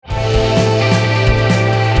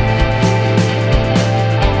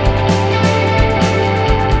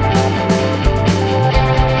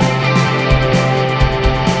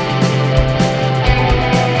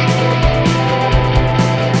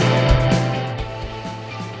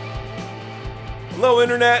Hello,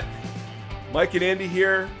 Internet. Mike and Andy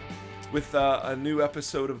here with a new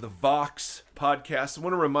episode of the Vox podcast. I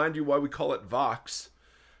want to remind you why we call it Vox.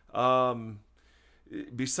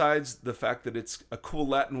 Besides the fact that it's a cool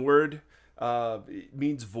Latin word, it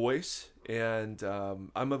means voice. And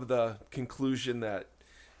I'm of the conclusion that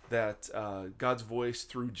God's voice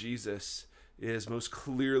through Jesus is most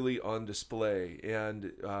clearly on display.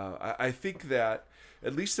 And I think that,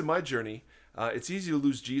 at least in my journey, it's easy to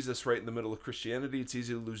lose Jesus right in the middle of Christianity. It's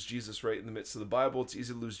easy to lose Jesus right in the midst of the Bible. It's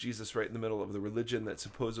easy to lose Jesus right in the middle of the religion that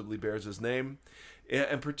supposedly bears his name.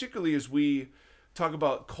 And particularly as we talk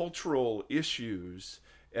about cultural issues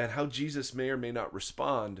and how Jesus may or may not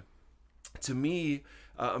respond, to me,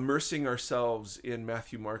 immersing ourselves in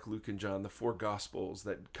Matthew, Mark, Luke, and John, the four Gospels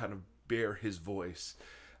that kind of bear his voice,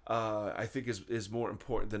 I think is more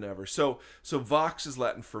important than ever. So Vox is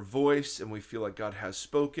Latin for voice, and we feel like God has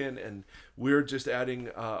spoken, and we're just adding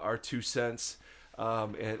our 2 cents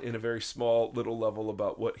and in a very small little level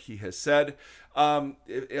about what he has said.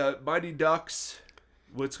 Mighty Ducks,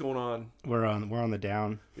 what's going on? We're on the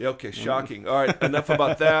down. Yeah, okay, shocking. All right, enough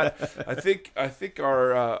about that. I think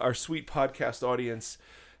our sweet podcast audience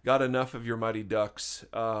got enough of your Mighty Ducks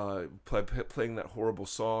playing that horrible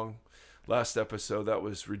song last episode. That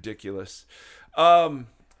was ridiculous. But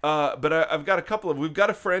I've got we've got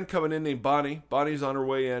a friend coming in named Bonnie. Bonnie's on her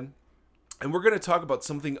way in. And we're going to talk about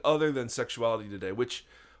something other than sexuality today, which,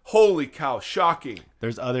 holy cow, shocking.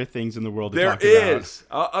 There's other things in the world to talk about. There is.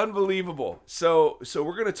 Unbelievable. So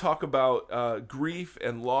we're going to talk about grief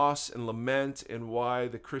and loss and lament and why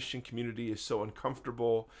the Christian community is so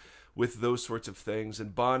uncomfortable with those sorts of things.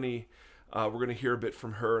 And Bonnie, we're going to hear a bit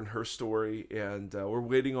from her and her story, and we're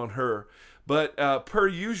waiting on her. But per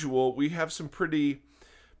usual, we have some pretty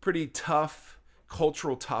tough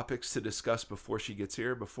cultural topics to discuss before she gets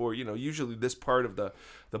here. Before, usually this part of the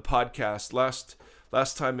podcast,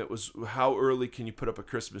 last time it was how early can you put up a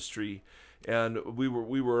Christmas tree, and we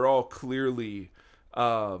were all clearly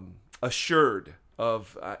assured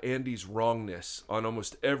of Andy's wrongness on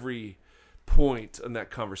almost every point in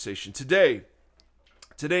that conversation. Today,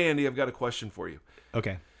 Andy, I've got a question for you.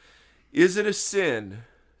 Okay. Is it a sin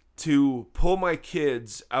to pull my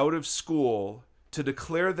kids out of school to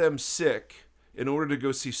declare them sick in order to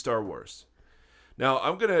go see Star Wars? Now,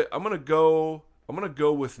 I'm gonna go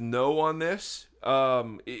with no on this,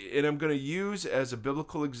 and I'm gonna use as a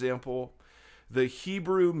biblical example the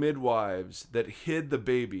Hebrew midwives that hid the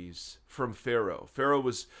babies from Pharaoh. Pharaoh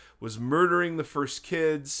was murdering the first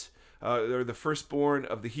kids. They're the firstborn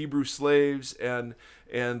of the Hebrew slaves, and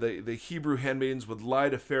the Hebrew handmaidens would lie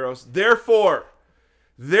to Pharaoh.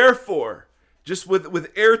 Therefore, just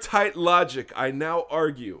with airtight logic, I now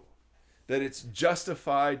argue that it's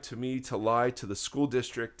justified to me to lie to the school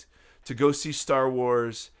district to go see Star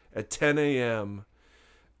Wars at 10 a.m.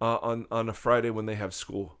 On a Friday when they have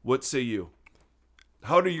school. What say you?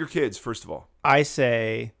 How old are your kids, first of all? I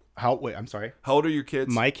say... I'm sorry. How old are your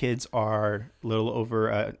kids? My kids are a little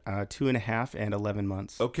over 2.5 and 11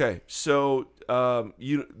 months. Okay, so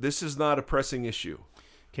this is not a pressing issue.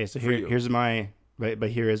 Okay, so here's my my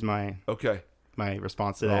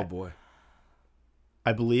response to that. Oh boy.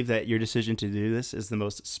 I believe that your decision to do this is the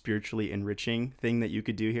most spiritually enriching thing that you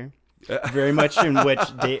could do here. Very much in which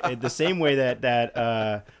the same way that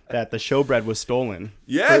the showbread was stolen.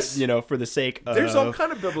 Yes. For the sake of... There's all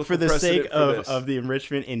kind of biblical for the sake precedent of the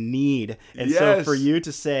enrichment in need. And Yes. so for you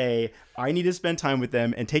to say, I need to spend time with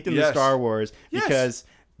them and take them to Star Wars because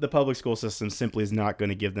the public school system simply is not going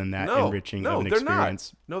to give them that enriching of an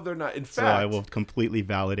experience. No, they're not. In fact, so I will completely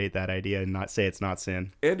validate that idea and not say it's not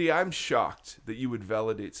sin. Andy, I'm shocked that you would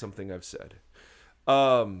validate something I've said.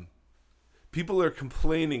 People are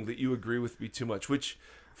complaining that you agree with me too much, which,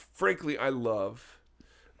 frankly, I love.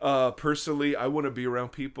 Personally, I want to be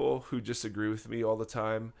around people who disagree with me all the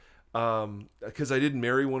time, because I didn't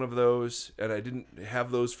marry one of those, and I didn't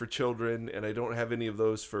have those for children, and I don't have any of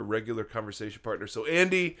those for regular conversation partners. So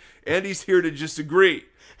Andy's here to just agree,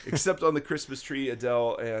 except on the Christmas tree,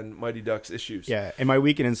 Adele, and Mighty Ducks issues. Yeah, and my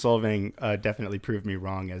weekend in Solvang definitely proved me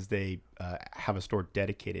wrong, as they have a store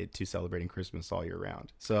dedicated to celebrating Christmas all year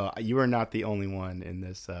round. So you are not the only one in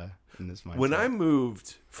this mindset. When I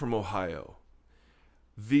moved from Ohio,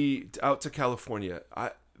 out to California,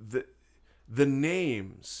 the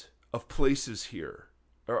names of places here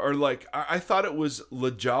are like, I thought it was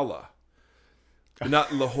La Jolla,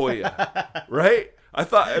 not La Jolla, right?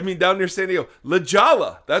 Down near San Diego, La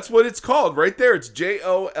Jolla, that's what it's called right there. It's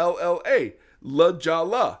Jolla, La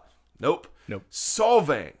Jolla. Nope.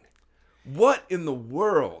 Solvang. What in the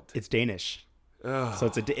world? It's Danish. Oh. So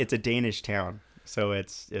it's a Danish town. So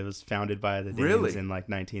it was founded by the Danes in like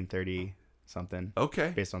 1930 something.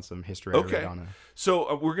 Okay. Based on some history I read on it.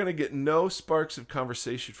 So we're going to get no sparks of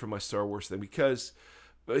conversation from my Star Wars thing because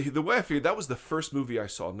the way I figured, that was the first movie I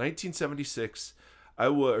saw. 1976,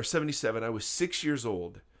 or 77, I was 6 years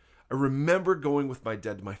old. I remember going with my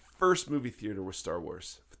dad to my first movie theater was Star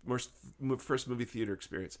Wars. First movie theater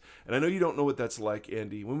experience. And I know you don't know what that's like,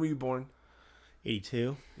 Andy. When were you born?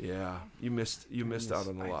 82. Yeah, you missed out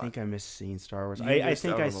on a lot. I think I missed seeing Star Wars. I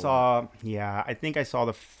think I saw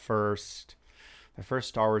the first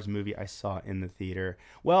Star Wars movie I saw in the theater.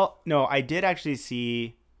 Well, no, I did actually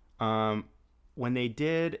see when they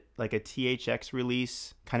did like a THX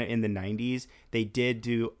release kind of in the 90s, they did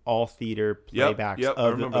do all theater playbacks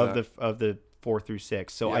of the 4 through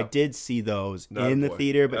 6. So I did see those in the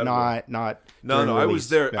theater, but not No, I was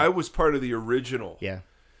there. Yeah. I was part of the original. Yeah.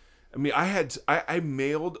 I mean, I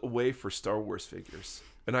mailed away for Star Wars figures,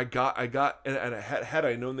 and I got, and had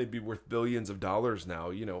I known they'd be worth billions of dollars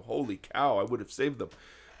now, holy cow, I would have saved them.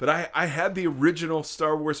 But I had the original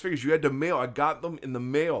Star Wars figures. You had to mail. I got them in the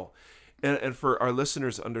mail, and for our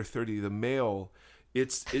listeners under 30, the mail,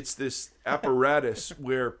 it's this apparatus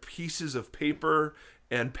where pieces of paper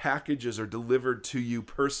and packages are delivered to you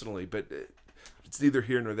personally, but it's neither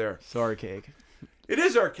here nor there. It's archaic. It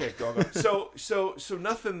is archaic, doggone. So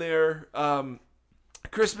nothing there.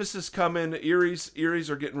 Christmas is coming. Eries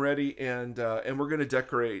are getting ready, and we're gonna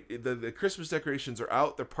decorate. The Christmas decorations are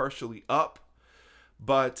out. They're partially up,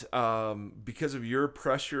 but because of your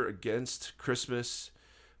pressure against Christmas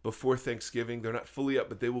before Thanksgiving, they're not fully up,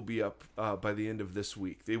 but they will be up by the end of this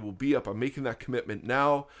week. They will be up. I'm making that commitment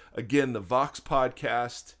now. Again, the Vox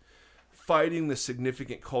podcast, fighting the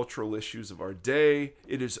significant cultural issues of our day.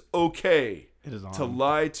 It is okay. It is on. To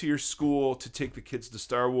lie to your school, to take the kids to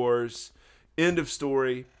Star Wars. End of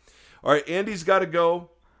story. All right, Andy's got to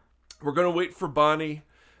go. We're going to wait for Bonnie.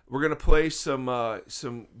 We're going to play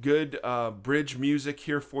some good bridge music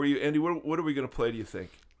here for you. Andy, what are we going to play, do you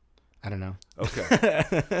think? I don't know.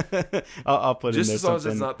 Okay. I'll put just in there as long something. as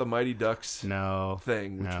it's not the Mighty Ducks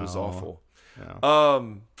thing, which was awful.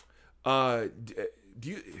 No.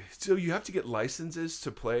 So you have to get licenses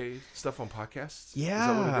to play stuff on podcasts? Yeah. Is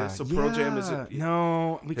that what it is? So Pearl Jam is it?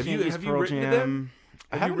 No, we can't use Pearl Jam.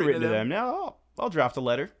 I haven't written to them. No, I'll draft a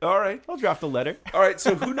letter. All right. I'll draft a letter. All right.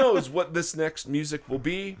 So who knows what this next music will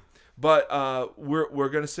be? But we're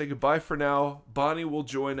gonna say goodbye for now. Bonnie will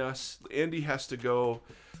join us. Andy has to go.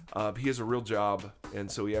 He has a real job, and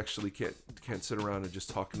so he actually can't sit around and just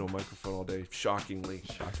talk into a microphone all day. Shockingly.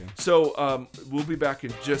 Shocking. So we'll be back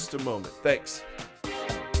in just a moment. Thanks.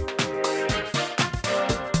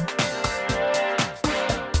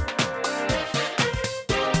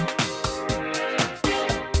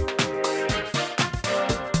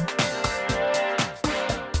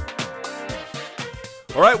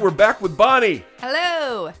 All right, we're back with Bonnie.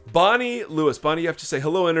 Hello. Bonnie Lewis. Bonnie, you have to say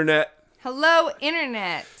hello, Internet. Hello,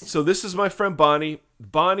 Internet. So this is my friend Bonnie.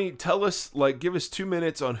 Bonnie, tell us, give us 2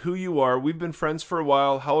 minutes on who you are. We've been friends for a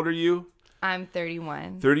while. How old are you? I'm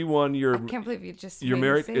 31. 31. I can't believe you just you're made me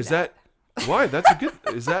married. say Is that why? That's a good.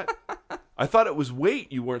 Is that? I thought it was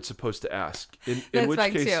weight you weren't supposed to ask. In That's which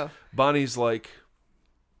fine, case, too. Bonnie's like,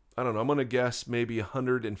 I don't know. I'm gonna guess maybe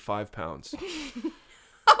 105 pounds.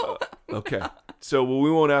 Okay. So we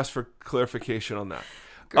won't ask for clarification on that.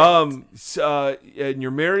 Great. And you're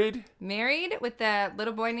married? Married with a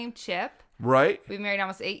little boy named Chip. Right. We've been married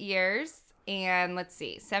almost 8 years. And let's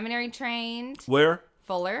see, seminary trained. Where?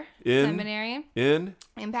 Fuller In? Seminary. In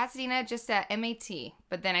Pasadena, just at MAT.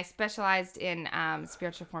 But then I specialized in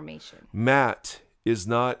spiritual formation. Matt is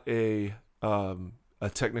not a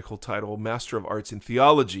technical title. Master of Arts in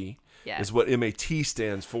Theology is what MAT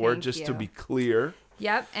stands for, Thank just you. to be clear.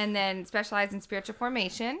 Yep, and then specialized in spiritual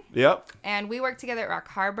formation. Yep, And we worked together at Rock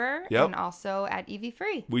Harbor Yep. and also at EV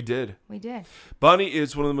Free. we did. We did. Bonnie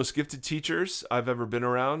is one of the most gifted teachers I've ever been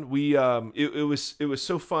around. We it was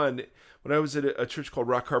so fun when I was at a church called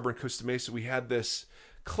Rock Harbor in Costa Mesa. We had this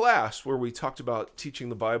class where we talked about teaching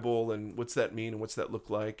the Bible and what's that mean and what's that look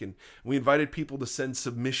like, and we invited people to send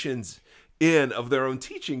submissions in of their own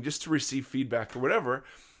teaching just to receive feedback or whatever.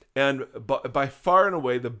 And by far and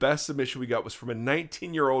away, the best submission we got was from a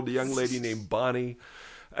 19-year-old young lady named Bonnie.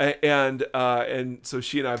 And so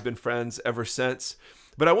she and I have been friends ever since.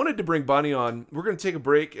 But I wanted to bring Bonnie on. We're going to take a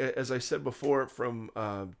break, as I said before, from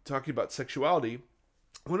talking about sexuality.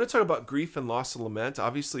 I want to talk about grief and loss and lament.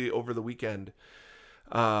 Obviously, over the weekend,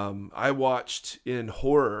 I watched in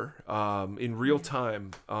horror, in real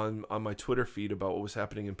time on my Twitter feed about what was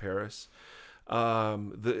happening in Paris.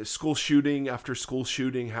 The school shooting after school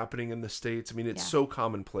shooting happening in the States. I mean, it's so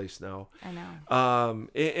commonplace now. I know.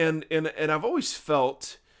 And I've always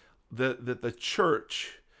felt that the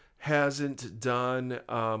church hasn't done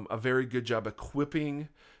a very good job equipping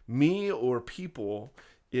me or people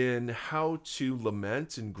in how to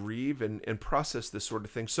lament and grieve and process this sort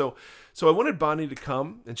of thing. So I wanted Bonnie to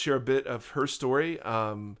come and share a bit of her story.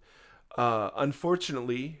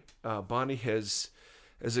 Unfortunately, Bonnie has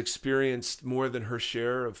experienced more than her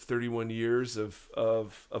share of 31 years of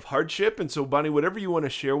hardship. And so, Bonnie, whatever you want to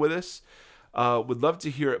share with us, would love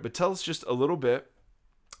to hear it. But tell us just a little bit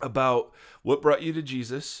about what brought you to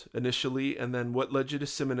Jesus initially, and then what led you to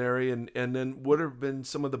seminary, and then what have been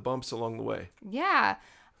some of the bumps along the way. Yeah.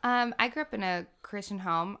 I grew up in a Christian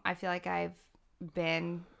home. I feel like I've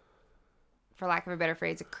been, for lack of a better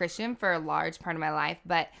phrase, a Christian for a large part of my life.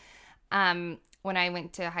 But when I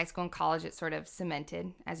went to high school and college, it sort of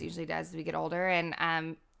cemented, as it usually does as we get older. And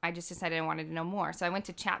I just decided I wanted to know more. So I went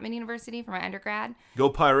to Chapman University for my undergrad. Go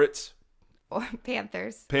Pirates. Or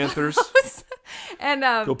Panthers. Panthers. And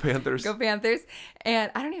Go Panthers. Go Panthers.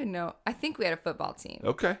 And I don't even know. I think we had a football team.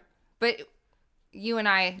 Okay. But you and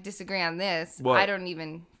I disagree on this. What? I don't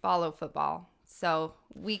even follow football. So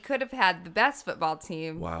we could have had the best football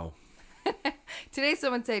team. Wow. Today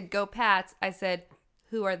someone said, go Pats. I said,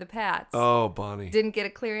 who are the Pats? Oh, Bonnie. Didn't get a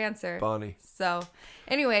clear answer. Bonnie. So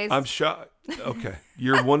anyways. I'm shocked. Okay.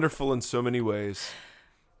 You're wonderful in so many ways.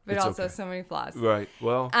 But It's also okay. so many flaws. Right.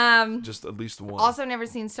 Well, just at least one. Also never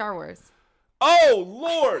seen Star Wars. Oh,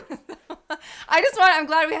 Lord. I'm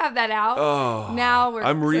glad we have that out. Oh. Now we're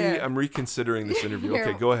clear. I'm reconsidering this interview.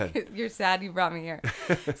 Okay, go ahead. You're sad you brought me here.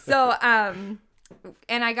 So,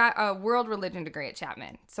 and I got a world religion degree at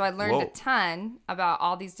Chapman. So I learned a ton about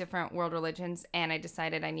all these different world religions, and I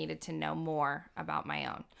decided I needed to know more about my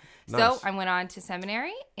own. Nice. So I went on to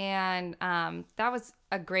seminary, and that was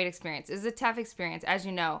a great experience. It was a tough experience. As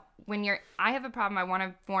you know, I have a problem. I want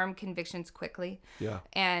to form convictions quickly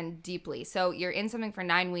and deeply. So you're in something for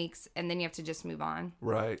 9 weeks, and then you have to just move on.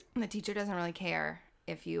 Right. And the teacher doesn't really care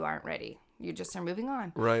if you aren't ready. You just are moving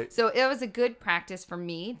on. Right. So it was a good practice for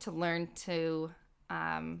me to learn to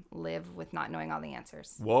live with not knowing all the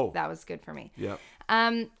answers. Whoa. That was good for me. Yeah.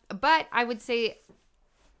 But I would say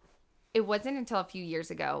it wasn't until a few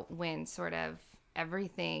years ago when sort of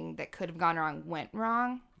everything that could have gone wrong went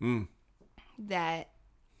wrong that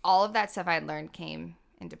all of that stuff I had learned came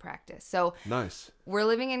into practice. So Nice.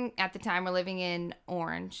 at the time we're living in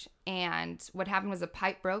Orange, and what happened was a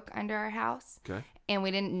pipe broke under our house. Okay. And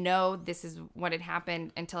we didn't know this is what had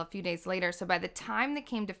happened until a few days later. So by the time they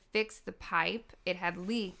came to fix the pipe, it had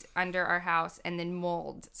leaked under our house, and then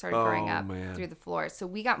mold started growing up through the floor. So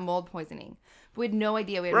we got mold poisoning. We had no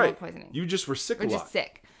idea we had mold poisoning. You just were sick a We're lot. just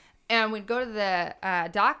sick. And we'd go to the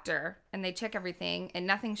doctor, and they check everything, and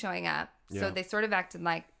nothing's showing up. Yeah. So they sort of acted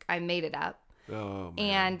like I made it up. Oh,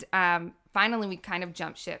 man. And finally, we kind of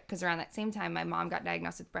jumped ship, because around that same time, my mom got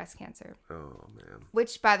diagnosed with breast cancer. Oh, man.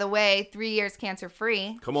 Which, by the way, 3 years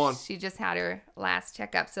cancer-free. Come on. She just had her last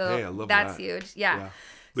checkup. So Hey, I love that's that. huge. Yeah.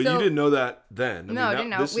 But So- you didn't know that then. No, I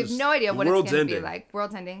didn't know. We have no idea what it's going to be like.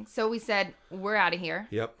 World's ending. So we said, we're out of here.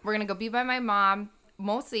 Yep. We're going to go be by my mom.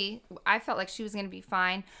 Mostly, I felt like she was going to be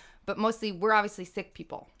fine. But mostly, we're obviously sick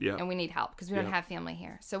people. Yeah. And we need help because we don't Yeah. have family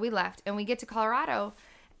here. So we left. And we get to Colorado,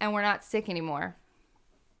 and we're not sick anymore.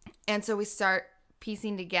 And so we start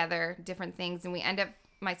piecing together different things. And we end up,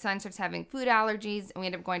 my son starts having food allergies. And we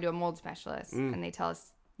end up going to a mold specialist. And they tell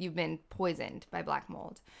us, you've been poisoned by black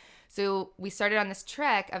mold. So we started on this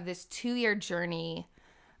trek of this 2-year journey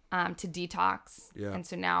to detox. Yeah. And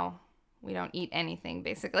so now we don't eat anything,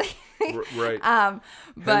 basically. Right. But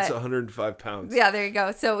Hence 105 pounds. yeah, there you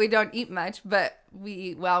go. So we don't eat much, but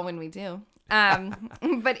when we do.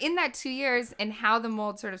 But in that 2 years, and how the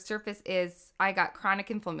mold sort of surfaced is I got chronic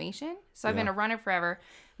inflammation. So I've been a runner forever.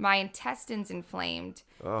 My intestines inflamed.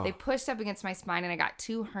 Oh. They pushed up against my spine, and I got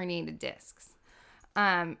 2 herniated discs.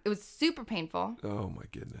 It was super painful. Oh, my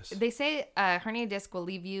goodness. They say a herniated disc will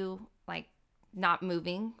leave you like not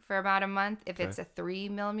moving for about a month if it's a 3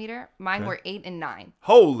 millimeter. Mine were 8 and 9.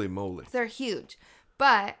 Holy moly. So they're huge.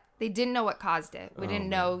 But they didn't know what caused it. We didn't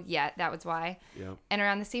know yet. That was why. Yeah. And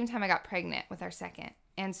around the same time, I got pregnant with our second.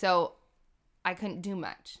 And so I couldn't do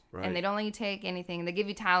much. Right. And they don't let you take anything. They give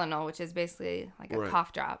you Tylenol, which is basically like a Right.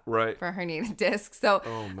 cough drop Right. for a herniated disc. So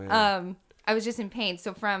Oh, man. I was just in pain.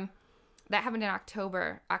 So that happened in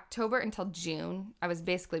October until June, I was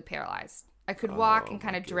basically paralyzed. I could walk and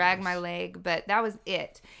kind of drag my leg, but that was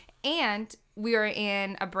it. And we were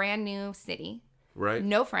in a brand new city. Right.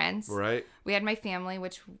 No friends. Right. We had my family,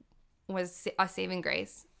 which was a saving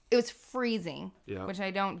grace. It was freezing, which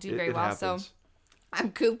I don't do very well. Happens. So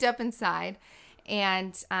I'm cooped up inside,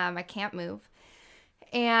 and I can't move.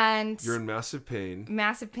 And You're in massive pain.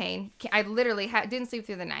 massive pain. I literally didn't sleep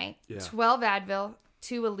through the night. Yeah. 12 Advil,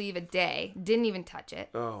 2 Aleve a day. Didn't even touch it.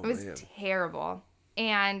 Oh, it was man. terrible.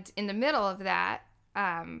 And in the middle of that,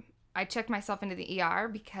 I checked myself into the ER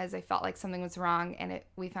because I felt like something was wrong. And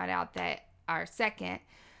we found out that our second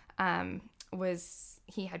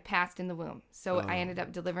he had passed in the womb. So I ended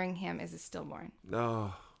up delivering him as a stillborn.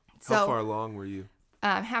 Oh, So- how far along were you?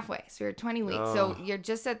 Halfway. So we were 20 weeks. So you're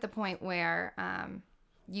just at the point where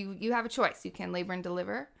you have a choice. You can labor and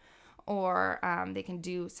deliver, or they can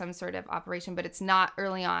do some sort of operation, but it's not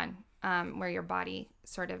early on where your body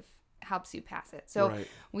sort of helps you pass it. So Right.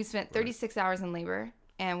 we spent 36 hours in labor,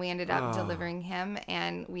 and we ended up delivering him,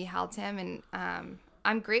 and we held him. And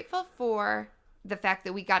I'm grateful for the fact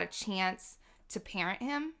that we got a chance to parent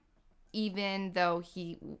him, even though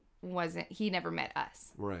he never met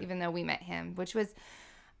us, Right. even though we met him, which was,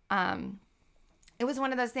 it was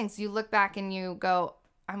one of those things. You look back and you go,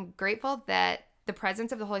 I'm grateful that the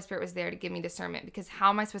presence of the Holy Spirit was there to give me discernment, because how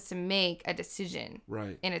am I supposed to make a decision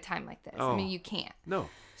Right. in a time like this? Oh. I mean, you can't. No.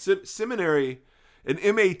 Seminary, an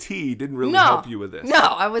MAT didn't really No, help you with this. No,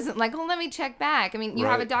 I wasn't like, oh, let me check back. I mean, you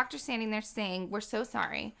have a Right. doctor standing there saying, we're so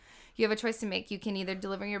sorry. You have a choice to make. You can either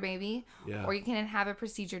deliver your baby, Yeah. or you can have a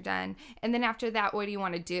procedure done. And then after that, what do you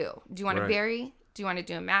want to do? Do you want to Right. bury? Do you want to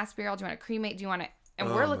do a mass burial? Do you want to cremate? Do you want to... And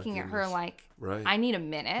Oh, we're my looking at her goodness. like, Right. I need a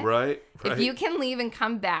minute. Right. Right. If you can leave and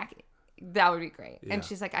come back, that would be great. Yeah. And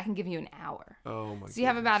she's like, I can give you an hour. Oh my. So you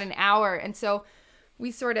have about an hour. And so we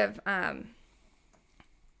sort of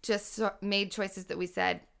made choices that we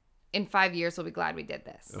said, in 5 years, we'll be glad we did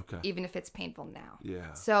this. Okay. Even if it's painful now.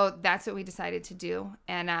 Yeah. So that's what we decided to do.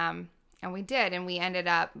 And we did. And we ended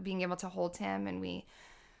up being able to hold him, and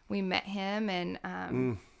we met him,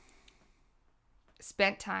 and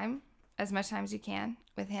spent time, as much time as you can,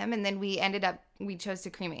 with him. And then we chose to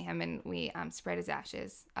cremate him, and we spread his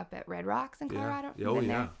ashes up at Red Rocks in Colorado. Yeah. Oh, Been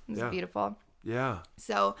there? yeah. It was Yeah. beautiful. Yeah.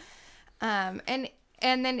 So, and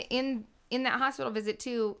then in that hospital visit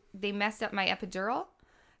too, they messed up my epidural.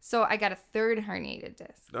 So I got a third herniated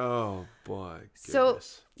disc. Oh boy. So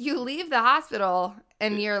Goodness. you leave the hospital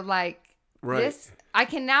and you're like, Right. I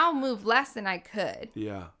can now move less than I could.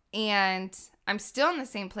 Yeah. And I'm still in the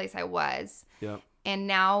same place I was. Yep. And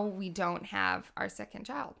now we don't have our second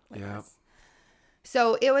child with Yep. us.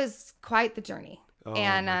 So it was quite the journey. Oh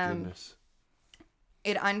and my goodness.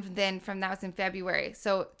 then from that was in February.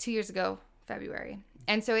 So 2 years ago, February.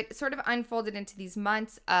 And so it sort of unfolded into these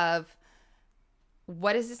months of,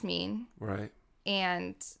 what does this mean? Right.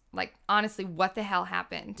 And like, honestly, what the hell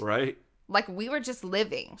happened? Right. Like, we were just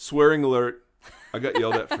living. Swearing alert. I got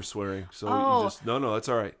yelled at for swearing. So Oh. you just no, that's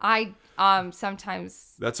all right. I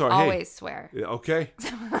sometimes That's all right. Hey. always swear. Yeah, okay.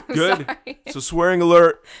 I'm Good. sorry. So swearing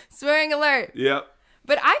alert. Swearing alert. Yep.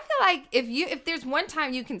 But I feel like if there's one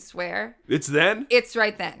time you can swear, It's then. it's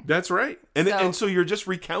right then. That's right. And So- and so you're just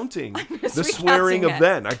recounting just the swearing recounting of it.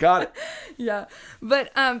 then. I got it. Yeah.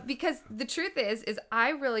 But because the truth is I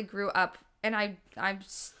really grew up, and I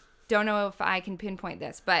just don't know if I can pinpoint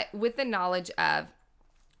this, but with the knowledge of,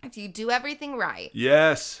 if you do everything right,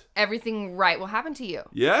 Yes. everything right will happen to you.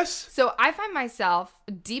 Yes. So I find myself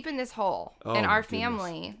deep in this hole Oh, in my our goodness.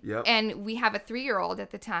 family. Yep. And we have a 3-year-old at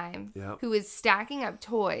the time Yep. who is stacking up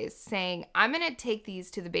toys saying, I'm going to take these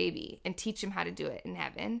to the baby and teach him how to do it in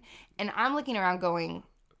heaven. And I'm looking around going,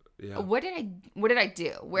 Yeah. what did I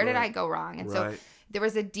do? Where did Right. I go wrong? And so Right. there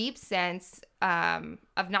was a deep sense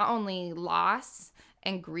of not only loss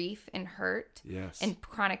and grief and hurt Yes. and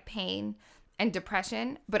chronic pain and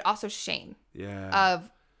depression, but also shame Yeah.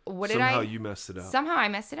 of Somehow you messed it up. Somehow I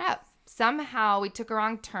messed it up. Somehow we took a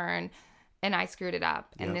wrong turn and I screwed it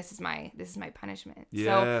up. And Yep. this is my punishment. So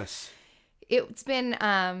Yes. it's been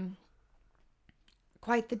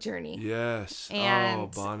quite the journey. Yes. And oh,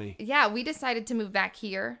 Bonnie. yeah, we decided to move back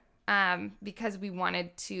here because we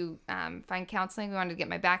wanted to find counseling. We wanted to get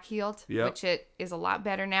my back healed, Yep. which it is a lot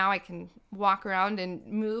better now. I can walk around and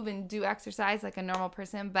move and do exercise like a normal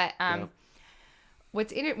person. But Yep.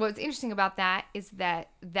 what's interesting about that is that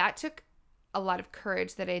took a lot of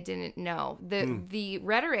courage that I didn't know. The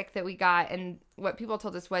rhetoric that we got and what people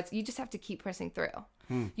told us was, you just have to keep pressing through.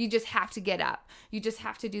 You just have to get up. You just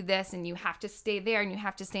have to do this, and you have to stay there, and you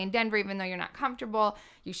have to stay in Denver even though you're not comfortable.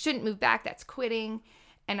 You shouldn't move back. That's quitting.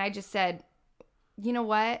 And I just said, you know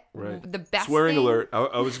what? Right. The best Swearing thing- alert.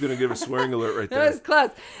 I was going to give a swearing alert right That there. was close.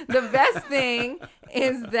 The best thing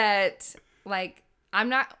is that, like, I'm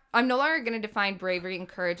no longer going to define bravery and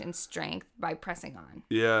courage and strength by pressing on.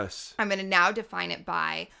 Yes. I'm going to now define it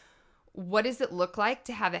by, what does it look like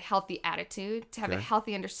to have a healthy attitude, to have a Okay.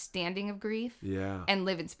 healthy understanding of grief, Yeah. and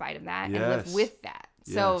live in spite of that, and Yes. live with that.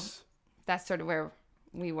 So Yes. that's sort of where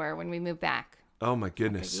we were when we moved back. Oh my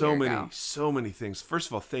goodness. a year ago. So many things. First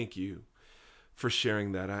of all, thank you for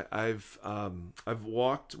sharing that. I've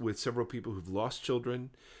walked with several people who've lost children,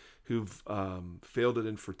 who've failed at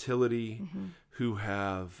infertility, who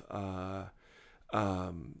have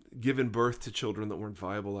given birth to children that weren't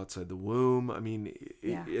viable outside the womb. I mean,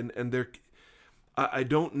 and they're. I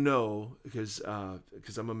don't know because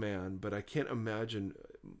I'm a man, but I can't imagine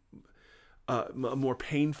a more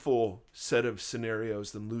painful set of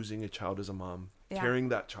scenarios than losing a child as a mom, carrying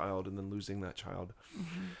that child and then losing that child,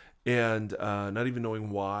 and not even knowing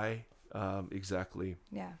why exactly.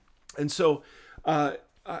 Yeah. And so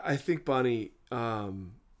I think, Bonnie,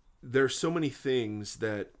 there's so many things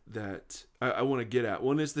that I want to get at.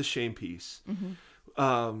 One is the shame piece.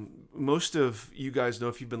 Most of you guys know,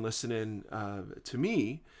 if you've been listening to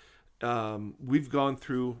me, we've gone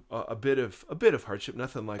through a bit of hardship.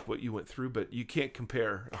 Nothing like what you went through, but you can't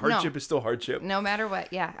compare. Hardship is still hardship, no matter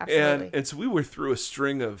what. Yeah, absolutely. And so we were through a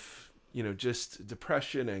string of just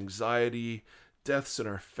depression, anxiety, deaths in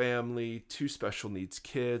our family, 2 special needs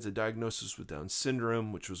kids, a diagnosis with Down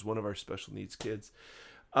syndrome, which was one of our special needs kids,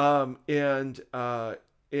 and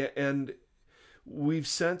we've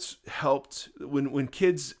since helped when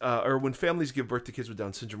kids or when families give birth to kids with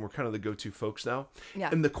Down syndrome. We're kind of the go-to folks now. Yeah.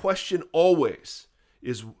 And the question always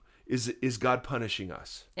is God punishing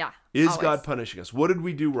us? Yeah. Is always. God punishing us? What did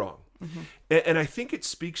we do wrong? And I think it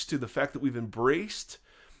speaks to the fact that we've embraced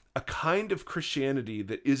a kind of Christianity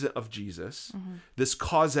that isn't of Jesus. This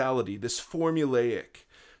causality, this formulaic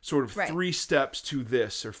sort of 3 steps to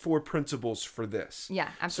this or 4 principles for this. Yeah,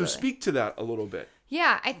 absolutely. So speak to that a little bit.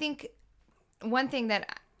 Yeah, I think one thing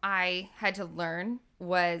that I had to learn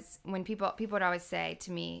was when people would always say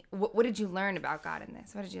to me, what did you learn about God in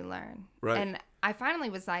this? What did you learn? Right. And I finally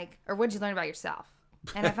was like, or what did you learn about yourself?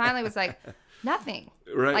 And I finally was like, nothing.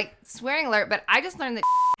 Right. Like, swearing alert, but I just learned that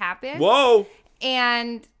happens. Whoa.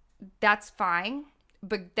 And that's fine.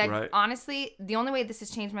 But that honestly, the only way this has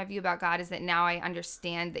changed my view about God is that now I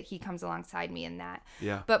understand that he comes alongside me in that.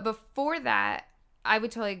 Yeah. But before that, I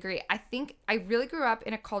would totally agree. I think I really grew up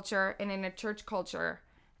in a culture and in a church culture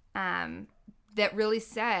that really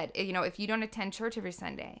said, if you don't attend church every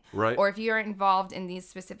Sunday, or if you are involved in these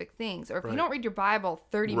specific things, or if you don't read your Bible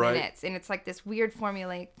 30 minutes and it's like this weird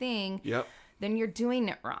formulaic thing, then you're doing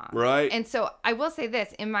it wrong. Right. And so I will say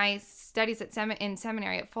this, in my studies in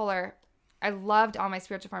seminary at Fuller, I loved all my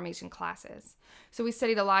spiritual formation classes. So we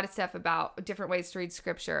studied a lot of stuff about different ways to read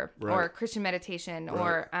scripture, or Christian meditation,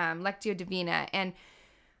 or Lectio Divina, and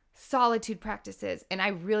solitude practices. And I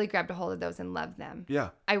really grabbed a hold of those and loved them. Yeah.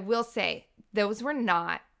 I will say those were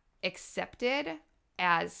not accepted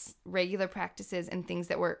as regular practices and things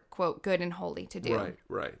that were, quote, good and holy to do.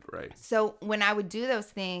 Right. So when I would do those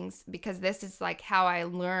things, because this is like how I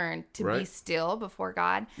learned to be still before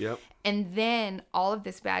God. Yep. And then all of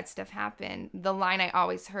this bad stuff happened. The line I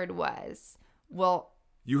always heard was, well...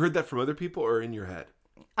 You heard that from other people or in your head?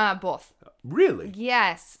 Both. Really?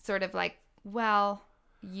 Yes. Sort of like, well...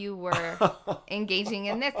 you were engaging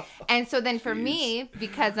in this. And so then for me,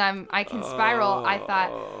 because I can spiral, I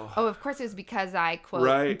thought, of course it was because I,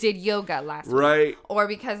 quote, did yoga last week. Or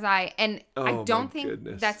because I don't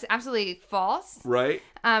think that's absolutely false. Right.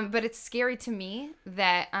 But it's scary to me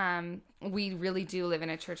that we really do live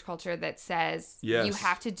in a church culture that says you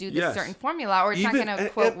have to do this certain formula or it's not going to,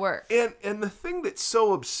 quote, work. And the thing that's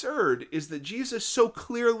so absurd is that Jesus so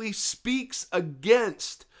clearly speaks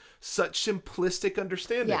against such simplistic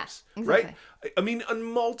understandings, right? I mean, on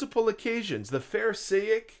multiple occasions, the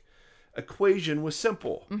Pharisaic equation was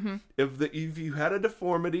simple. If you had a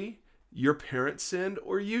deformity, your parents sinned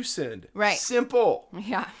or you sinned. Right. Simple.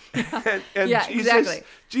 Yeah. and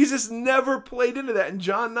Jesus never played into that. In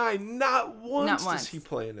John 9, not once does he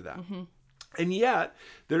play into that. And yet,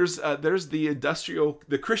 there's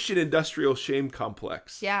the Christian industrial shame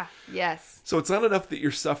complex. Yeah. Yes. So it's not enough that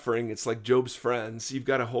you're suffering. It's like Job's friends. You've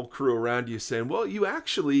got a whole crew around you saying, "Well, you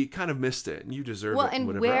actually kind of missed it, and you deserve it." Well,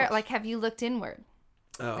 and where, else. Like, have you looked inward?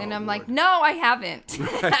 Oh, and I'm like, no, I haven't.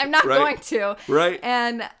 I'm not going to. Right.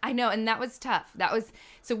 And I know, and that was tough.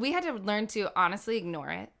 So we had to learn to honestly ignore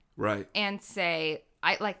it. Right. And say,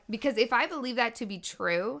 because if I believe that to be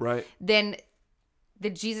true, then the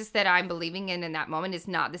Jesus that I'm believing in that moment is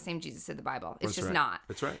not the same Jesus of the Bible. It's just not.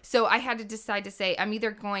 That's right. So I had to decide to say, I'm either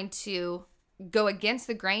going to go against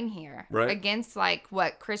the grain here, against like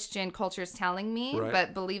what Christian culture is telling me,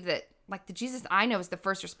 but believe that like the Jesus I know is the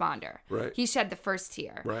first responder. Right. He shed the first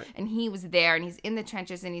tear. Right. And he was there and he's in the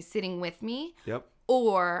trenches and he's sitting with me. Yep.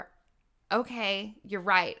 Or, okay, you're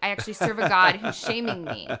right. I actually serve a God who's shaming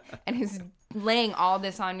me and who's laying all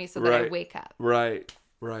this on me so that I wake up. Right.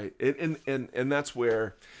 Right. And that's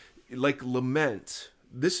where, like lament,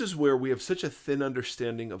 this is where we have such a thin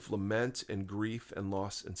understanding of lament and grief and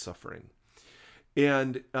loss and suffering.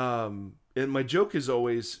 And my joke is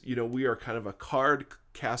always, we are kind of a card,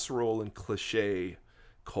 casserole, and cliche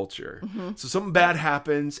culture. So something bad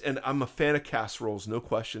happens, and I'm a fan of casseroles, no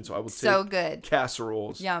question. So I would say So good.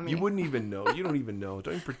 casseroles. Yummy. You wouldn't even know. You don't even know.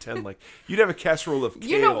 Don't even pretend like you'd have a casserole of kale.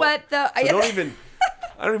 You know what though? So I don't even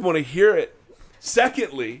want to hear it.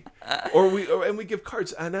 Secondly, we give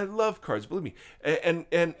cards, and I love cards, believe me.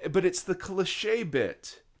 But it's the cliche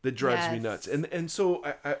bit that drives me nuts. And so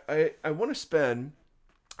I want to spend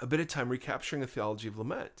a bit of time recapturing a theology of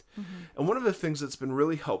lament. And one of the things that's been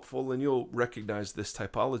really helpful, and you'll recognize this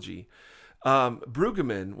typology,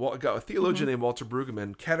 Brueggemann, a theologian named Walter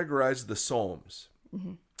Brueggemann, categorized the Psalms.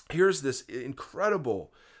 Here's this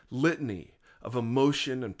incredible litany of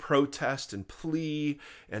emotion and protest and plea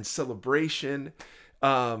and celebration.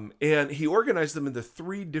 And he organized them into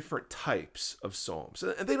 3 different types of psalms.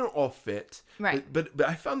 And they don't all fit. Right. But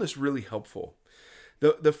I found this really helpful.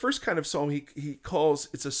 The first kind of psalm he calls,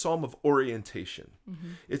 it's a psalm of orientation.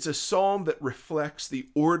 It's a psalm that reflects the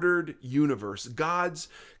ordered universe, God's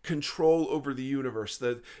control over the universe.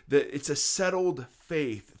 It's a settled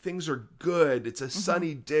faith. Things are good. It's a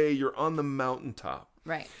sunny day. You're on the mountaintop.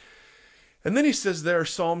 Right. And then he says there are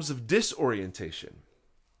psalms of disorientation.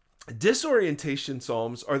 Disorientation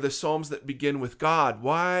psalms are the psalms that begin with, God,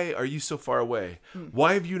 why are you so far away?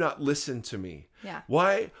 Why have you not listened to me? Yeah.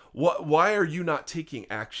 Why are you not taking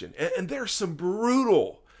action? And there are some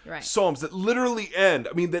brutal psalms that literally end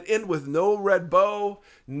with no red bow,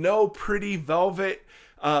 no pretty velvet,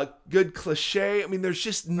 good cliche. There's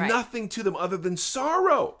just nothing to them other than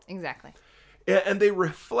sorrow. Exactly. And they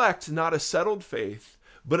reflect not a settled faith,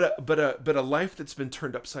 but a life that's been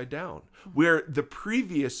turned upside down, where the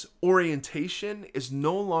previous orientation is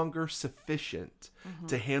no longer sufficient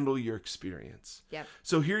to handle your experience. Yep.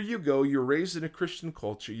 So here you go, you're raised in a Christian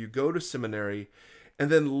culture, you go to seminary,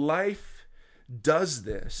 and then life does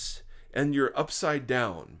this, and you're upside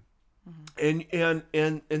down. And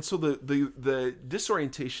so the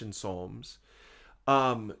disorientation psalms,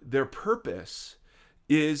 their purpose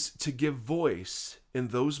is to give voice in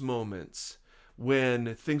those moments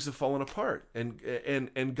when things have fallen apart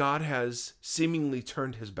and God has seemingly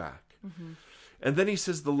turned his back. And then he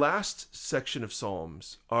says the last section of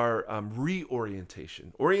Psalms are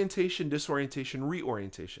reorientation. Orientation, disorientation,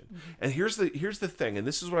 reorientation. And here's the thing, and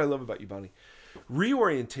this is what I love about you, Bonnie.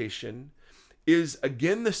 Reorientation is,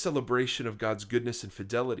 again, the celebration of God's goodness and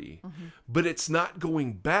fidelity, but it's not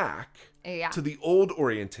going back to the old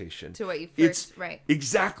orientation. To what you first, right.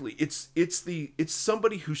 Exactly. It's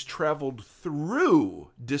somebody who's traveled through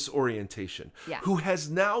disorientation, who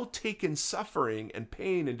has now taken suffering and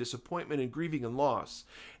pain and disappointment and grieving and loss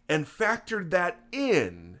and factored that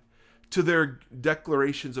in to their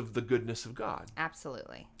declarations of the goodness of God.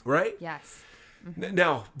 Absolutely. Right? Yes.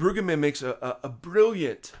 Now, Brueggemann makes a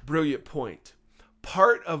brilliant point.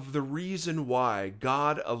 Part of the reason why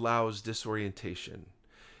God allows disorientation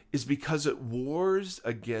is because it wars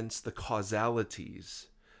against the causalities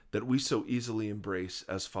that we so easily embrace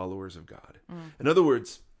as followers of God. In other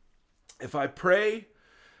words, if I pray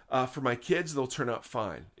for my kids, they'll turn out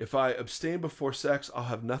fine. If I abstain before sex, I'll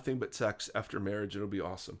have nothing but sex after marriage. It'll be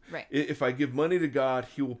awesome. Right. If I give money to God,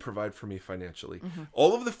 he will provide for me financially.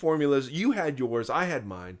 All of the formulas, you had yours, I had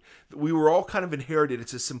mine. We were all kind of inherited.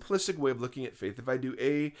 It's a simplistic way of looking at faith. If I do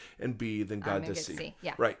A and B, then God does C.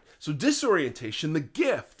 Yeah. Right. So disorientation, the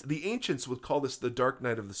gift, the ancients would call this the dark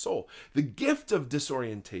night of the soul. The gift of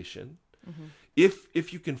disorientation,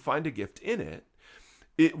 if you can find a gift in it,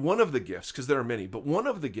 one of the gifts, because there are many, but one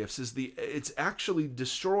of the gifts is it's actually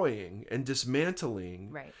destroying and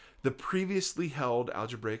dismantling the previously held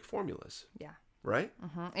algebraic formulas. Yeah. Right?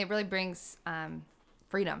 It really brings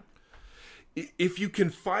freedom. If you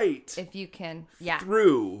can fight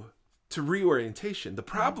through to reorientation. The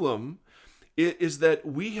problem is that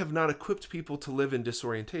we have not equipped people to live in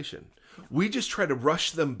disorientation. We just try to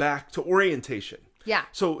rush them back to orientation. Yeah.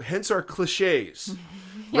 So hence our cliches,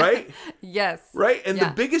 right? Yes. Right? And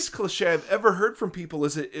the biggest cliche I've ever heard from people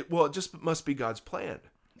is it just must be God's plan.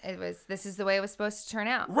 This is the way it was supposed to turn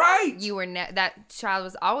out. Right. That child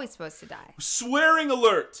was always supposed to die. Swearing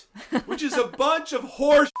alert, which is a bunch of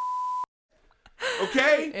horse.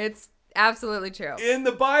 Okay? It's absolutely true. In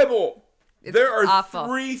the Bible, there are awful.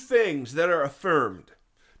 3 things that are affirmed.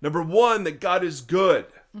 Number 1, that God is good.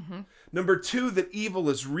 Number 2, that evil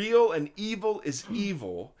is real and evil is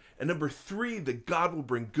evil. And number 3, that God will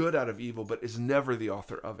bring good out of evil, but is never the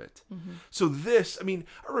author of it. So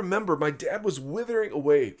I remember my dad was withering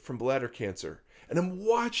away from bladder cancer, and I'm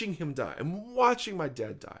watching him die. I'm watching my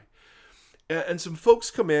dad die. and some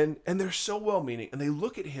folks come in and they're so well-meaning and they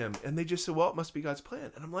look at him and they just say, well, it must be God's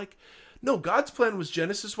plan. And I'm like, no, God's plan was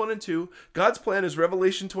Genesis 1 and 2. God's plan is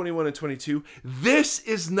Revelation 21 and 22. This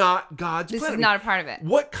is not God's plan. This is not a part of it.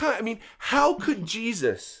 How could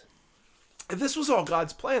Jesus, if this was all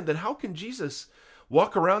God's plan, then how can Jesus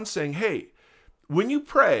walk around saying, hey, when you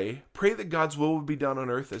pray that God's will would be done on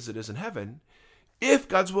earth as it is in heaven, if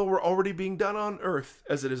God's will were already being done on earth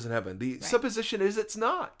as it is in heaven? The supposition is it's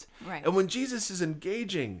not. Right. And when Jesus is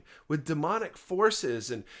engaging with demonic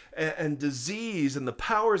forces and disease and the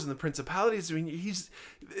powers and the principalities, I mean, he's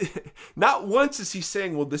not once is he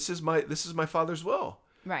saying, well, this is my Father's will.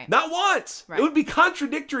 Right. Not once. Right. It would be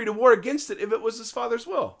contradictory to war against it if it was his Father's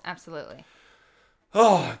will. Absolutely.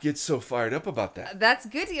 Oh, I get so fired up about that. That's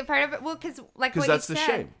good to get part of it. Well, because what that's you the said,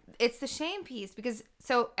 shame. It's the shame piece. Because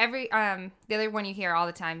so every the other one you hear all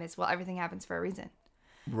the time is, well, everything happens for a reason.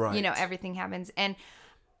 Right. You know, everything happens. And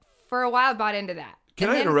for a while I bought into that. Can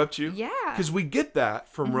I interrupt you? Yeah. Because we get that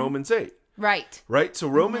from Romans 8. Right. Right? So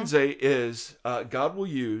Romans 8 is God will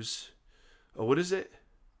use, what is it?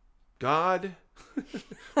 God,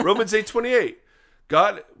 Romans 8:28.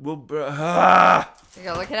 God will, You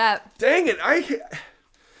gotta look it up. dang it.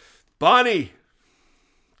 Bonnie,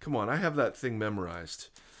 come on. I have that thing memorized.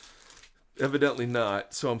 Evidently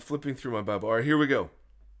not. So I'm flipping through my Bible. All right, here we go.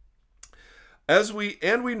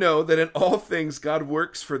 We know that in all things God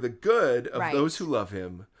works for the good of Right. those who love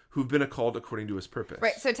him, who've been called according to his purpose.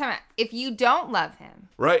 Right. So time out. If you don't love him,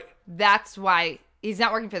 Right. that's why he's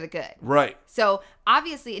not working for the good. Right. So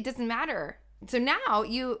obviously it doesn't matter. So now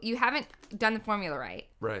you haven't done the formula right.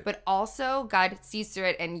 Right. But also God sees through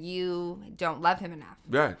it and you don't love him enough.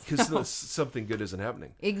 Right. Because something good isn't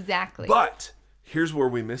happening. Exactly. But here's where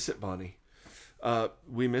we miss it, Bonnie.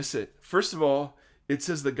 We miss it. First of all, it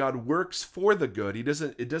says that God works for the good. It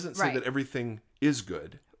doesn't say Right. that everything is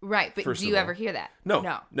good. Right. But First do of you all. ever hear that?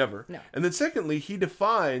 No, never. No. And then secondly, he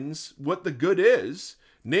defines what the good is,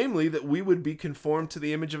 namely that we would be conformed to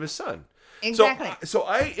the image of his son. Exactly. So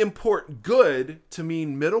I import good to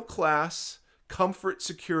mean middle class, comfort,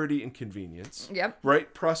 security, and convenience. Yep.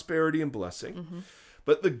 Right? Prosperity and blessing.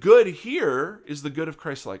 But the good here is the good of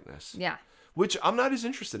Christ-likeness. Yeah. Which I'm not as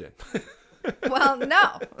interested in. Well,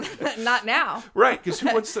 no, not now. Right, because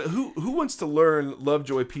who wants to learn love,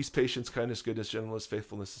 joy, peace, patience, kindness, goodness, gentleness,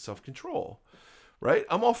 faithfulness, and self-control? Right?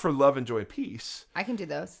 I'm all for love and joy and peace, I can do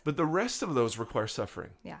those. but the rest of those require suffering.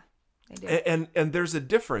 Yeah, they do. And there's a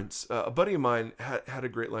difference. A buddy of mine had a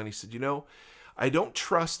great line. He said, I don't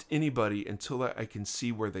trust anybody until I can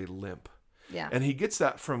see where they limp. Yeah. And he gets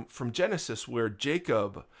that from Genesis, where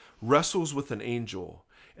Jacob wrestles with an angel.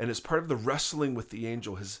 And as part of the wrestling with the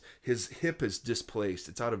angel, his hip is displaced.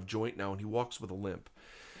 It's out of joint now, and he walks with a limp.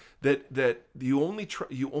 That you only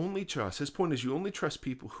trust. His point is, you only trust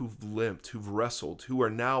people who've limped, who've wrestled, who are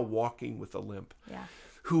now walking with a limp, Yeah.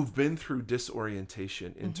 who've been through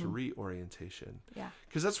disorientation into reorientation. Yeah.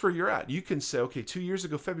 Because that's where you're at. You can say, okay, 2 years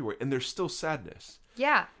ago, February, and there's still sadness.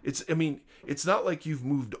 Yeah. It's not like you've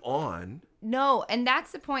moved on. No, and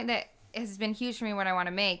that's the point that has been huge for me. What I want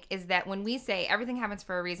to make is that when we say everything happens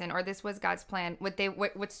for a reason, or this was God's plan,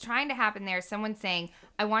 what's trying to happen there is someone saying,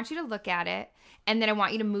 I want you to look at it, and then I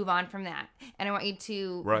want you to move on from that, and I want you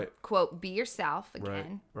to quote, be yourself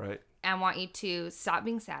again. Right. I want you to stop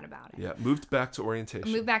being sad about it. Yeah. Moved back to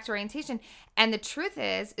orientation. Move back to orientation. And the truth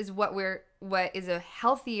is what is a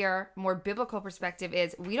healthier, more biblical perspective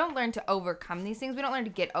is we don't learn to overcome these things. We don't learn to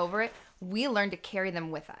get over it. We learn to carry them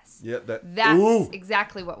with us. Yeah. That's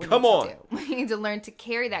exactly what we need on. to do. We need to learn to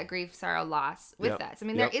carry that grief, sorrow, loss with us. I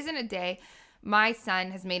mean, there isn't a day. My son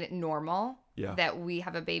has made it normal that we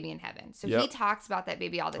have a baby in heaven. So he talks about that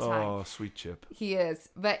baby all the time. Oh, sweet Chip. He is.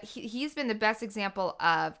 But he's been the best example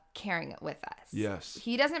of carrying it with us. Yes.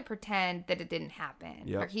 He doesn't pretend that it didn't happen.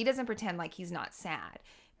 Yep. Or he doesn't pretend like he's not sad.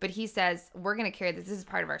 But he says, we're going to carry this. This is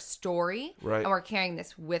part of our story. Right. And we're carrying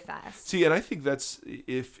this with us. See, and I think that's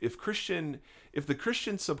if the Christian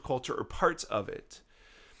subculture or parts of it,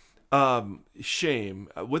 shame,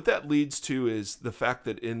 what that leads to is the fact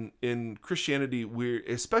that in Christianity, we're,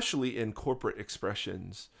 especially in corporate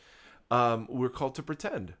expressions, we're called to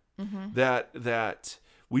pretend that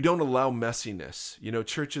we don't allow messiness.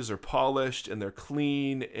 Churches are polished and they're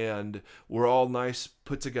clean and we're all nice,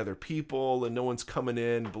 put together people, and no one's coming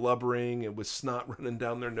in blubbering and with snot running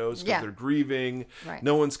down their nose because they're grieving. Right.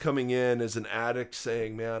 No one's coming in as an addict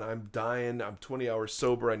saying, man, I'm dying. I'm 20 hours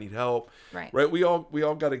sober. I need help. Right. We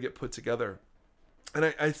all got to get put together.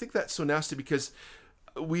 And I think that's so nasty because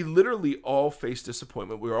we literally all face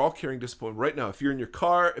disappointment. We're all carrying disappointment right now. If you're in your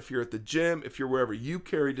car, if you're at the gym, if you're wherever, you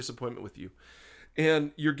carry disappointment with you.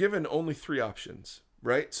 And you're given only three options.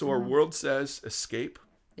 right? So our world says escape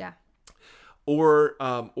Yeah. or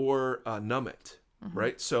numb it,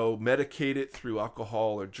 right? So medicate it through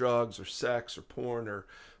alcohol or drugs or sex or porn or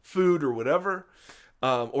food or whatever,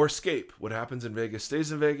 or escape. What happens in Vegas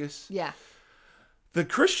stays in Vegas. Yeah. The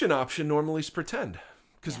Christian option normally is pretend,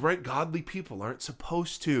 because right, godly people aren't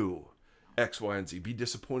supposed to X, Y, and Z. Be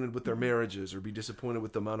disappointed with their marriages, or be disappointed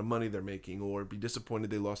with the amount of money they're making, or be disappointed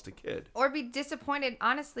they lost a kid. Or be disappointed,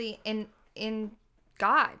 honestly, in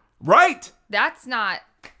God. Right. It's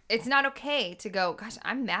not okay to go, gosh,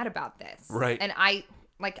 I'm mad about this. Right. And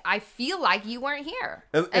I feel like you weren't here.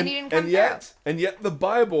 And you didn't come and yet the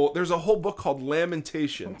Bible, there's a whole book called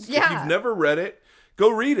Lamentations. Yeah. If you've never read it, go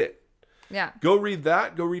read it. Yeah. Go read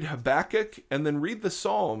that. Go read Habakkuk, and then read the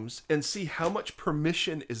Psalms and see how much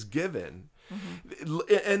permission is given. Mm-hmm.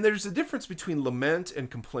 And there's a difference between lament and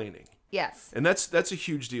complaining. Yes. And that's a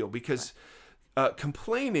huge deal, because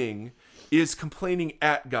complaining is complaining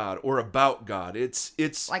at God or about God. It's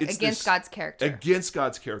against God's character. Against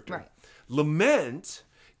God's character. Right. Lament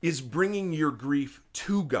is bringing your grief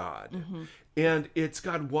to God. Mm-hmm. And it's,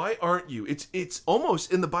 God, why aren't you? It's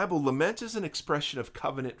almost, in the Bible, lament is an expression of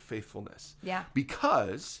covenant faithfulness. Yeah.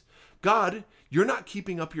 Because, God, you're not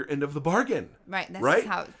keeping up your end of the bargain. Right. This right? is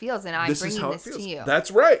how it feels, and I'm bringing this to you.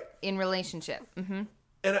 That's right. In relationship. Mm-hmm.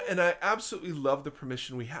 And I absolutely love the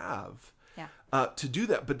permission we have to do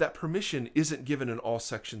that. But that permission isn't given in all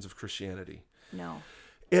sections of Christianity. No.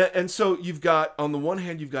 And so you've got, on the one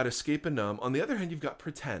hand, you've got escape and numb. On the other hand, you've got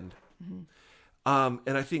pretend. Mm-hmm.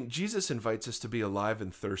 And I think Jesus invites us to be alive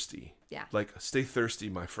and thirsty. Yeah. Like, stay thirsty,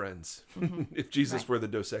 my friends. Mm-hmm. If Jesus right. were the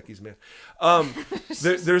Dos Equis man.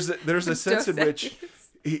 There's a sense in which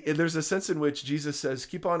there's a sense in which Jesus says,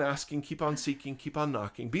 keep on asking, keep on seeking, keep on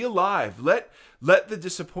knocking. Be alive. Let the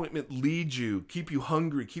disappointment lead you, keep you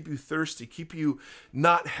hungry, keep you thirsty, keep you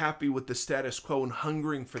not happy with the status quo and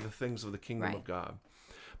hungering for the things of the kingdom right. of God.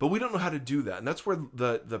 But we don't know how to do that. And that's where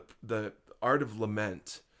the art of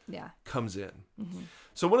lament comes in. Mm-hmm.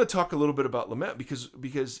 So I want to talk a little bit about lament because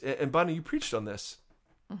and Bonnie, you preached on this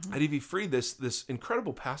at EV Free, this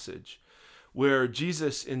incredible passage where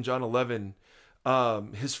Jesus in John 11,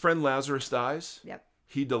 his friend Lazarus dies. Yep.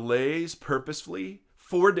 He delays purposefully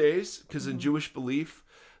 4 days, because in Jewish belief,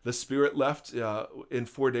 the spirit left in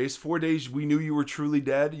 4 days. 4 days we knew you were truly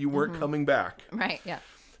dead. You weren't coming back. Right. Yeah.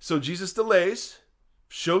 So Jesus delays,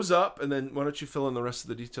 shows up, and then why don't you fill in the rest of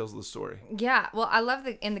the details of the story? Yeah. Well, I love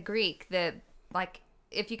in the Greek,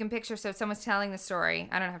 if you can picture, so someone's telling the story.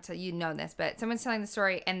 I don't have to, you know this, but someone's telling the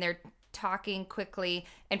story and they're talking quickly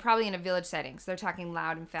and probably in a village setting. So they're talking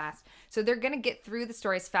loud and fast. So they're going to get through the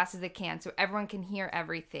story as fast as they can so everyone can hear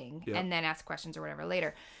everything and then ask questions or whatever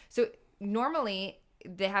later. So normally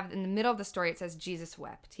they have in the middle of the story, it says Jesus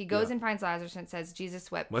wept. He goes and finds Lazarus and it says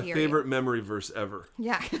Jesus wept. My favorite memory verse ever.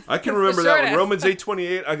 Yeah. I can remember that one. Romans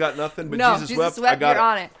 8:28, I got nothing, but no, Jesus wept. I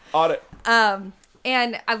got you're it. On it.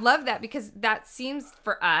 And I love that because that seems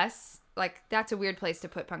for us like that's a weird place to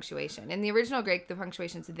put punctuation. In the original Greek, the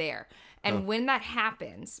punctuation's there. And when that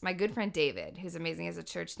happens, my good friend David, who's amazing, has a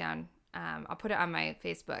church down, I'll put it on my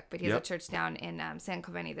Facebook, but he has a church down in San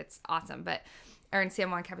Clemente that's awesome, or in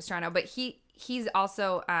San Juan Capistrano. But he's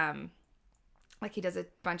also, he does a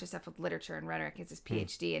bunch of stuff with literature and rhetoric. He's his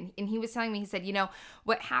PhD. And he was telling me, he said,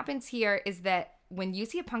 what happens here is that when you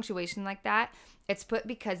see a punctuation like that, it's put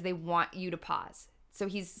because they want you to pause. So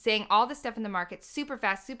he's saying all this stuff in the market super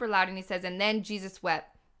fast, super loud, and he says, and then Jesus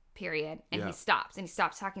wept, period. And he stops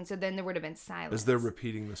talking. So then there would have been silence. As they're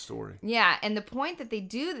repeating the story. Yeah. And the point that they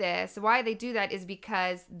do this, why they do that is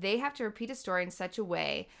because they have to repeat a story in such a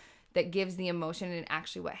way that gives the emotion and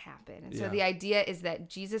actually what happened. And so the idea is that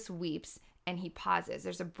Jesus weeps and he pauses.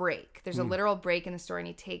 There's a break. There's a literal break in the story, and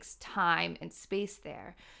he takes time and space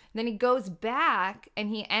there. Then he goes back and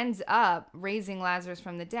he ends up raising Lazarus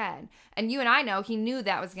from the dead. And you and I know he knew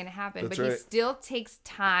that was going to happen, but he still takes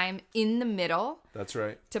time in the middle. That's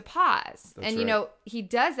right. To pause. And he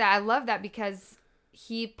does that. I love that because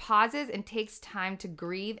he pauses and takes time to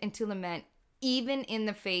grieve and to lament, even in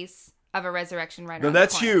the face of a resurrection right around the corner.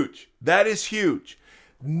 That's huge. That is huge.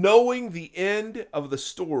 Knowing the end of the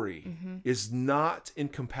story is not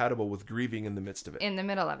incompatible with grieving in the midst of it. In the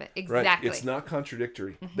middle of it. Exactly. Right? It's not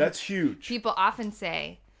contradictory. That's huge. People often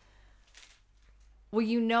say, well,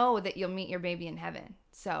 you know that you'll meet your baby in heaven.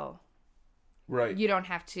 So you don't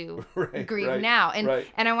have to grieve now. And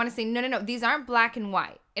I want to say, no. These aren't black and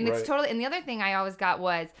white. And it's totally, and the other thing I always got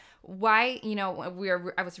was, why,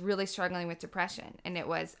 I was really struggling with depression, and it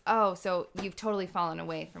was, so you've totally fallen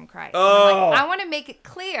away from Christ. Oh, I want to make it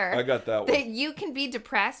clear I got that that you can be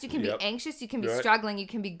depressed, you can be anxious, you can be struggling, you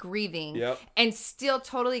can be grieving, and still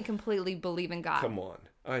totally and completely believe in God. Come on.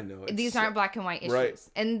 I know. These aren't black and white issues. Right.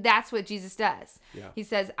 And that's what Jesus does. Yeah. He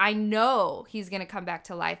says, I know he's going to come back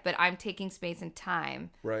to life, but I'm taking space and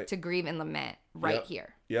time to grieve and lament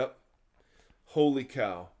here. Yep. Holy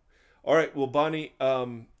cow. All right. Well, Bonnie,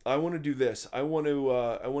 I want to do this. I want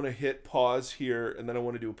to hit pause here, and then I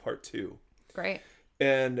want to do a part 2. Great.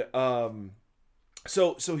 And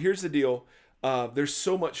so here's the deal. There's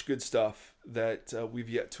so much good stuff that we've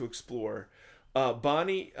yet to explore.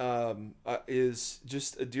 Bonnie is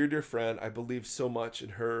just a dear friend. I believe so much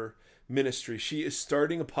in her ministry. She is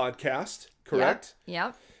starting a podcast, correct?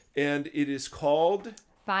 Yep. And it is called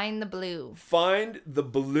Find the Blue. Find the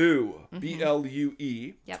Blue,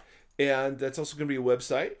 BLUE. Yep. And that's also going to be a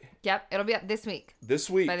website. Yep. It'll be up this week. This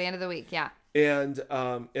week. By the end of the week, yeah. And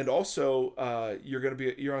also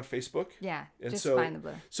you're on Facebook. Yeah. And just so, Find the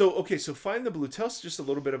Blue. So Find the Blue. Tell us just a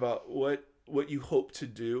little bit about what you hope to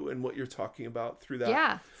do and what you're talking about through that.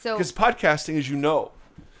 Yeah. So because podcasting, as you know,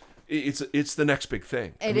 it's the next big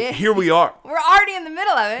thing. It is. Here we are. We're already in the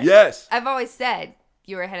middle of it. Yes. I've always said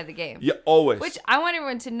you were ahead of the game. Yeah, always. Which I want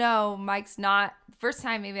everyone to know, Mike's not, first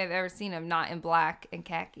time maybe I've ever seen him not in black and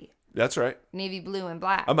khaki. That's right. Navy blue and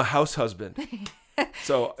black. I'm a house husband.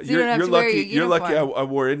 So, you're lucky. You're lucky I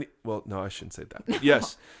wore any. Well, no, I shouldn't say that. But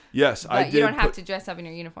yes, I did. You don't have to dress up in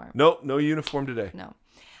your uniform. No uniform today. No.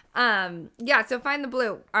 So Find the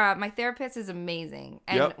Blue. My therapist is amazing.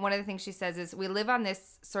 And one of the things she says is we live on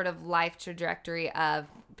this sort of life trajectory of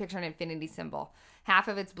picture an infinity symbol. Half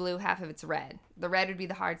of it's blue, half of it's red. The red would be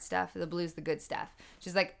the hard stuff. The blue's the good stuff.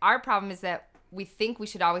 She's like, our problem is that we think we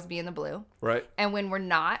should always be in the blue. Right. And when we're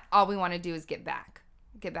not, all we want to do is get back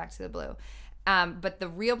to the blue. But the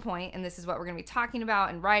real point, and this is what we're going to be talking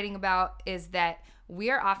about and writing about, is that we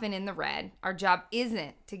are often in the red. Our job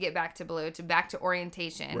isn't to get back to blue, back to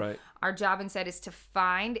orientation. Right. Our job instead is to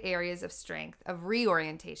find areas of strength, of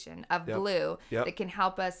reorientation, of blue that can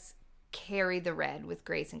help us carry the red with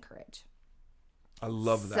grace and courage. I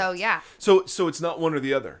love that. So yeah. So it's not one or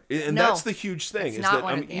the other, and that's the huge thing. It's not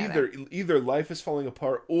one or the other. Either life is falling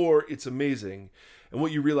apart or it's amazing, and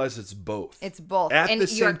what you realize it's both. It's both, at and the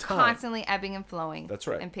same you're time. constantly ebbing and flowing. That's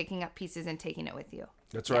right. And picking up pieces and taking it with you.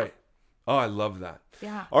 That's right. Oh, I love that.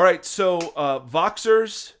 Yeah. All right, so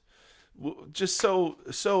Voxers, just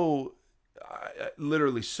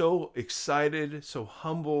literally so excited, so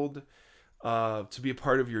humbled to be a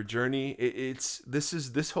part of your journey.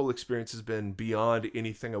 This whole experience has been beyond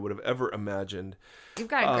anything I would have ever imagined. You've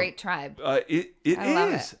got a great tribe. It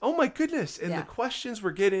is. Oh my goodness! And the questions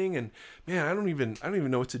we're getting, and man, I don't even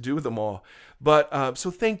know what to do with them all. But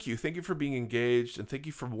so thank you for being engaged, and thank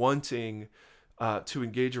you for wanting to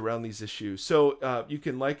engage around these issues. So you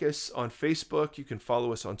can like us on Facebook. You can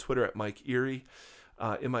follow us on Twitter at Mike Erre.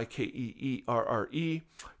 Mikeerre.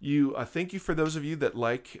 Thank you for those of you that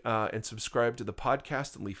like and subscribe to the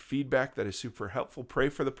podcast and leave feedback. That is super helpful. Pray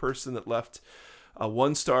for the person that left a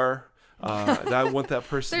 1-star. I want that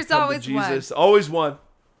person There's to come always to Jesus. one. Always one.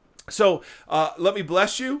 So let me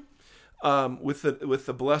bless you with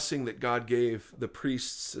the blessing that God gave the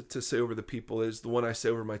priests to say over the people is the one I say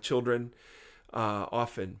over my children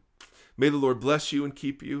often. May the Lord bless you and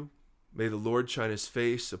keep you. May the Lord shine his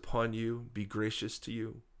face upon you, be gracious to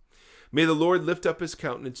you. May the Lord lift up his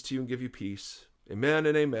countenance to you and give you peace. Amen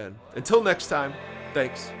and amen. Until next time,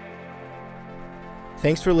 thanks.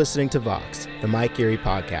 Thanks for listening to Vox, the Mike Erre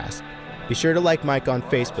podcast. Be sure to like Mike on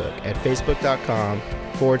Facebook at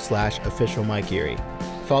facebook.com/official Mike Erre.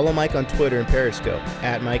 Follow Mike on Twitter and Periscope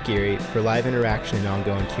at Mike Erre for live interaction and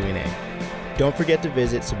ongoing Q&A. Don't forget to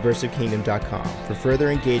visit subversivekingdom.com for further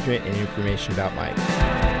engagement and information about Mike.